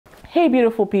Hey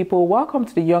beautiful people, welcome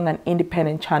to the Young and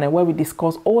Independent channel where we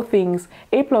discuss all things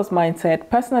A+ mindset,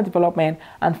 personal development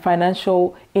and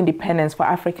financial independence for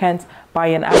Africans by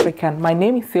an African. My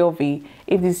name is Sylvie.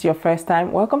 If this is your first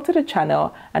time, welcome to the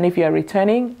channel, and if you are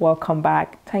returning, welcome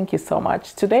back. Thank you so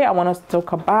much. Today I want us to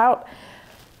talk about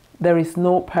there is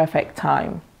no perfect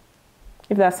time.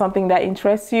 If that's something that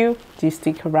interests you, do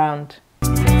stick around.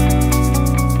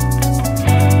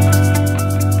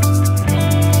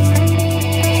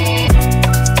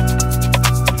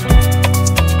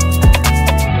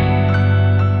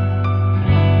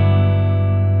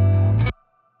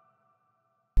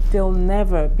 There'll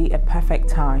never be a perfect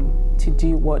time to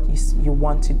do what you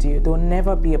want to do. There'll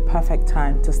never be a perfect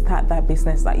time to start that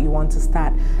business that you want to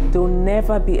start. There'll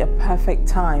never be a perfect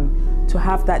time to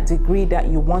have that degree that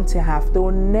you want to have.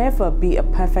 There'll never be a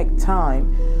perfect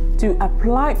time to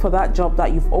apply for that job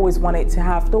that you've always wanted to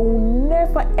have. There will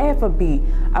never ever be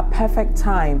a perfect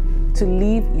time to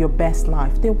live your best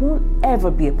life. There won't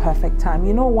ever be a perfect time.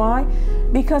 You know why?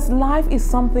 Because life is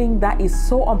something that is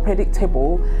so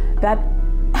unpredictable that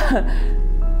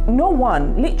no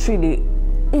one, literally,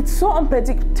 it's so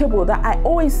unpredictable that I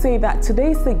always say that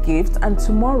today's the gift and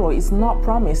tomorrow is not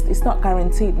promised. It's not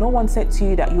guaranteed. No one said to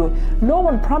you that no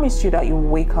one promised you that you'll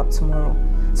wake up tomorrow.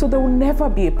 So there will never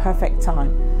be a perfect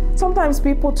time. Sometimes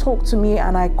people talk to me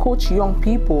and I coach young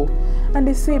people and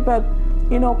they say, but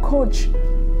you know, coach,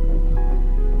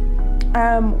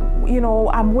 you know,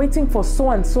 I'm waiting for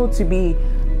so and so to be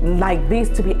like this,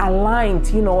 to be aligned,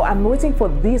 you know, I'm waiting for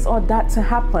this or that to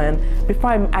happen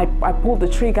before I pull the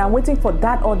trigger. I'm waiting for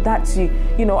that or that to,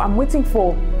 you know, I'm waiting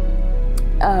for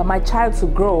my child to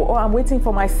grow, or I'm waiting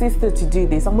for my sister to do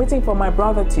this, I'm waiting for my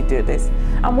brother to do this,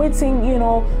 I'm waiting, you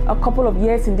know, a couple of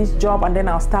years in this job and then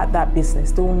I'll start that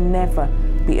business. There will never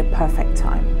be a perfect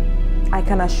time. I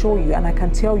can assure you, and I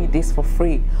can tell you this for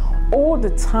free, all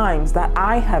the times that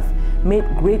I have made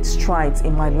great strides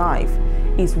in my life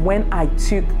is when I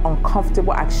took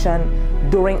uncomfortable action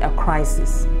during a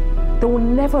crisis. There will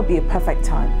never be a perfect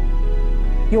time.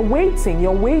 You're waiting, and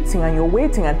you're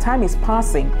waiting, and time is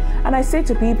passing. And I say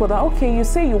to people that, okay, you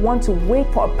say you want to wait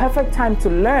for a perfect time to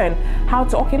learn how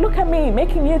to, okay, look at me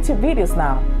making YouTube videos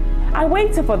now. I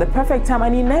waited for the perfect time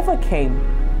and it never came.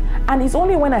 And it's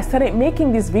only when I started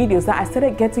making these videos that I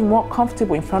started getting more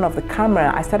comfortable in front of the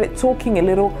camera. I started talking a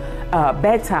little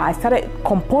better. I started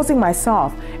composing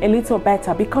myself a little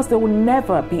better, because there will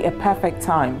never be a perfect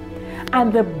time.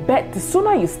 And the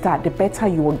sooner you start, the better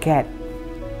you will get.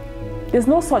 There's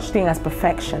no such thing as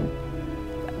perfection.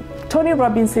 Tony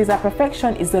Robbins says that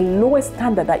perfection is the lowest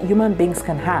standard that human beings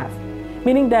can have.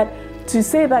 Meaning that to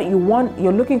say that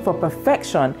you're looking for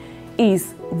perfection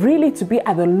is really to be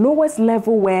at the lowest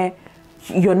level where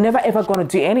you're never ever going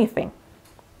to do anything,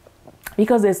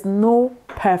 because there's no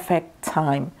perfect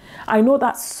time. I know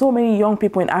that so many young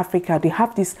people in Africa, they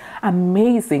have these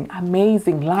amazing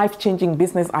life-changing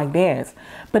business ideas,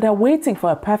 but they're waiting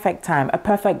for a perfect time, a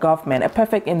perfect government, a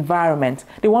perfect environment.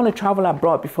 They want to travel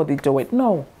abroad before they do it.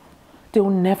 No, there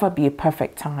will never be a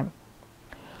perfect time.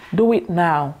 Do it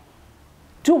now.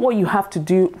 Do what you have to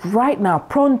do right now,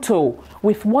 pronto,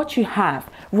 with what you have.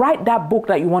 Write that book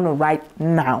that you want to write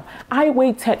now. I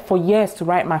waited for years to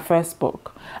write my first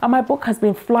book, and my book has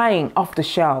been flying off the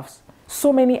shelves.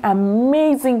 So many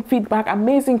amazing feedback,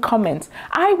 amazing comments.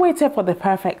 I waited for the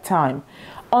perfect time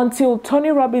until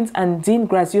Tony Robbins and Dean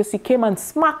Graziosi came and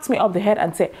smacked me off the head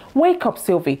and said, wake up,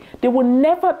 Sylvie, there will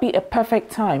never be a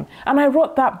perfect time. And I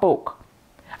wrote that book.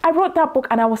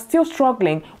 And I was still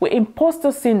struggling with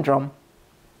imposter syndrome.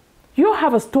 You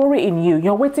have a story in you.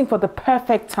 You're waiting for the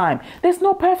perfect time. There's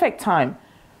no perfect time.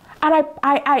 And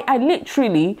I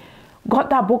literally got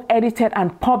that book edited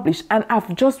and published, and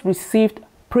I've just received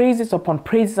praises upon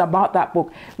praises about that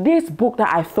book. This book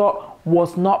that I thought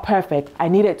was not perfect, I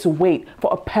needed to wait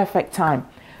for a perfect time.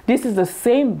 This is the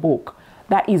same book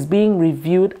that is being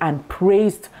reviewed and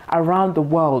praised around the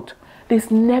world. There's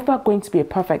never going to be a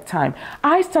perfect time.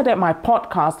 I started my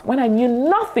podcast when I knew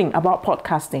nothing about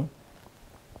podcasting.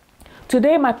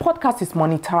 Today, my podcast is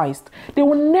monetized. There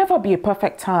will never be a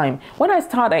perfect time. When I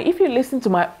started, if you listen to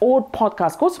my old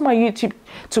podcast, go to my YouTube,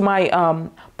 to my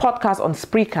podcast on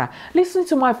Spreaker. Listen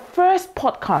to my first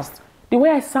podcast, the way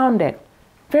I sounded.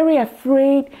 Very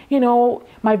afraid, you know,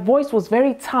 my voice was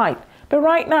very tight. But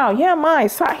right now, here am I,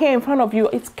 sat here in front of you.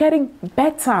 It's getting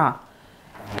better.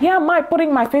 Here am I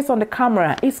putting my face on the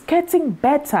camera. It's getting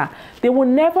better. There will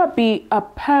never be a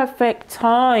perfect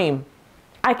time.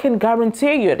 I can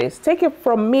guarantee you this. Take it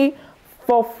from me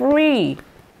for free.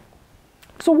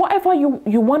 So whatever you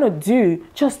want to do,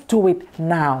 just do it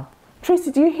now. Tracy,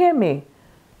 do you hear me?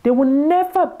 There will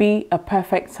never be a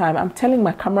perfect time. I'm telling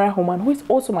my camera woman, who is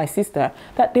also my sister,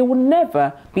 that there will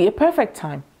never be a perfect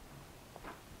time.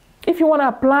 If you want to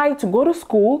apply to go to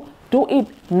school, do it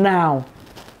now.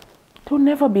 There will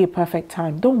never be a perfect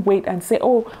time. Don't wait and say,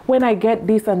 oh, when I get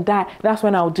this and that, that's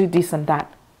when I'll do this and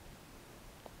that.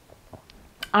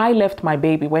 I left my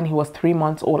baby when he was 3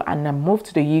 months old and I moved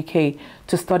to the UK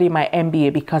to study my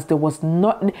MBA because there was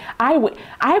not,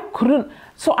 I couldn't,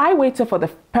 so I waited for the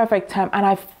perfect time and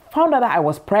I found out that I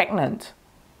was pregnant.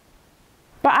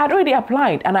 But I'd already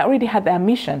applied and I already had the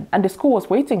admission and the school was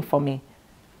waiting for me.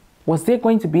 Was there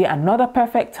going to be another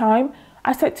perfect time?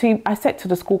 I said to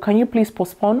the school, can you please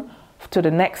postpone to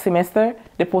the next semester?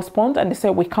 They postponed and they said,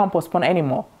 we can't postpone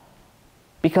anymore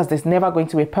because there's never going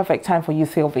to be a perfect time for you,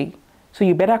 Sylvie. So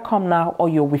you better come now or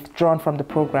you're withdrawn from the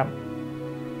program.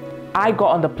 I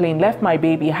got on the plane, left my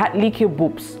baby, had leaky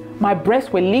boobs. My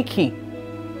breasts were leaky.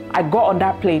 I got on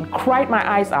that plane, cried my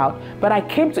eyes out, but I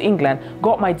came to England,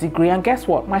 got my degree, and guess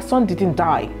what? My son didn't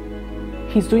die.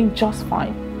 He's doing just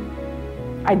fine.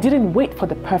 I didn't wait for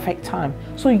the perfect time.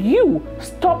 So you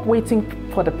stop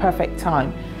waiting for the perfect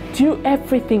time. Do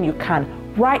everything you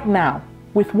can right now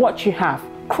with what you have.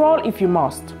 Crawl if you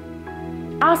must.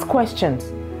 Ask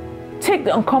questions. Take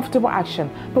the uncomfortable action,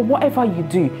 but whatever you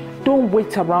do, don't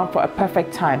wait around for a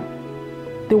perfect time.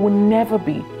 There will never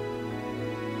be.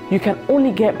 You can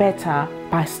only get better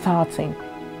by starting.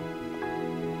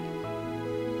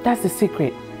 That's the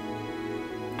secret.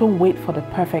 Don't wait for the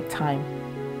perfect time,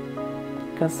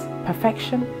 because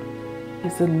perfection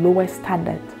is the lowest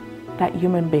standard that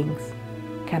human beings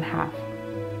can have.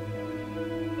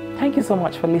 Thank you so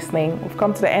much for listening. We've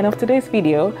come to the end of today's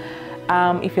video.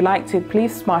 If you liked it,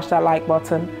 please smash that like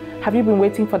button. Have you been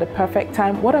waiting for the perfect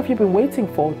time? What have you been waiting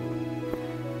for?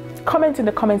 Comment in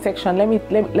the comment section.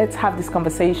 Let's have this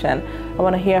conversation. I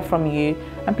want to hear from you.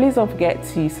 And please don't forget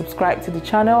to subscribe to the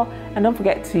channel and don't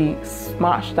forget to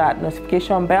smash that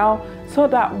notification bell so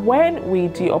that when we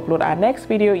do upload our next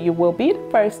video, you will be the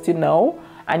first to know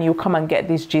and you'll come and get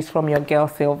this gist from your girl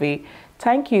Sylvie.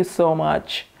 Thank you so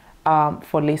much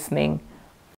for listening.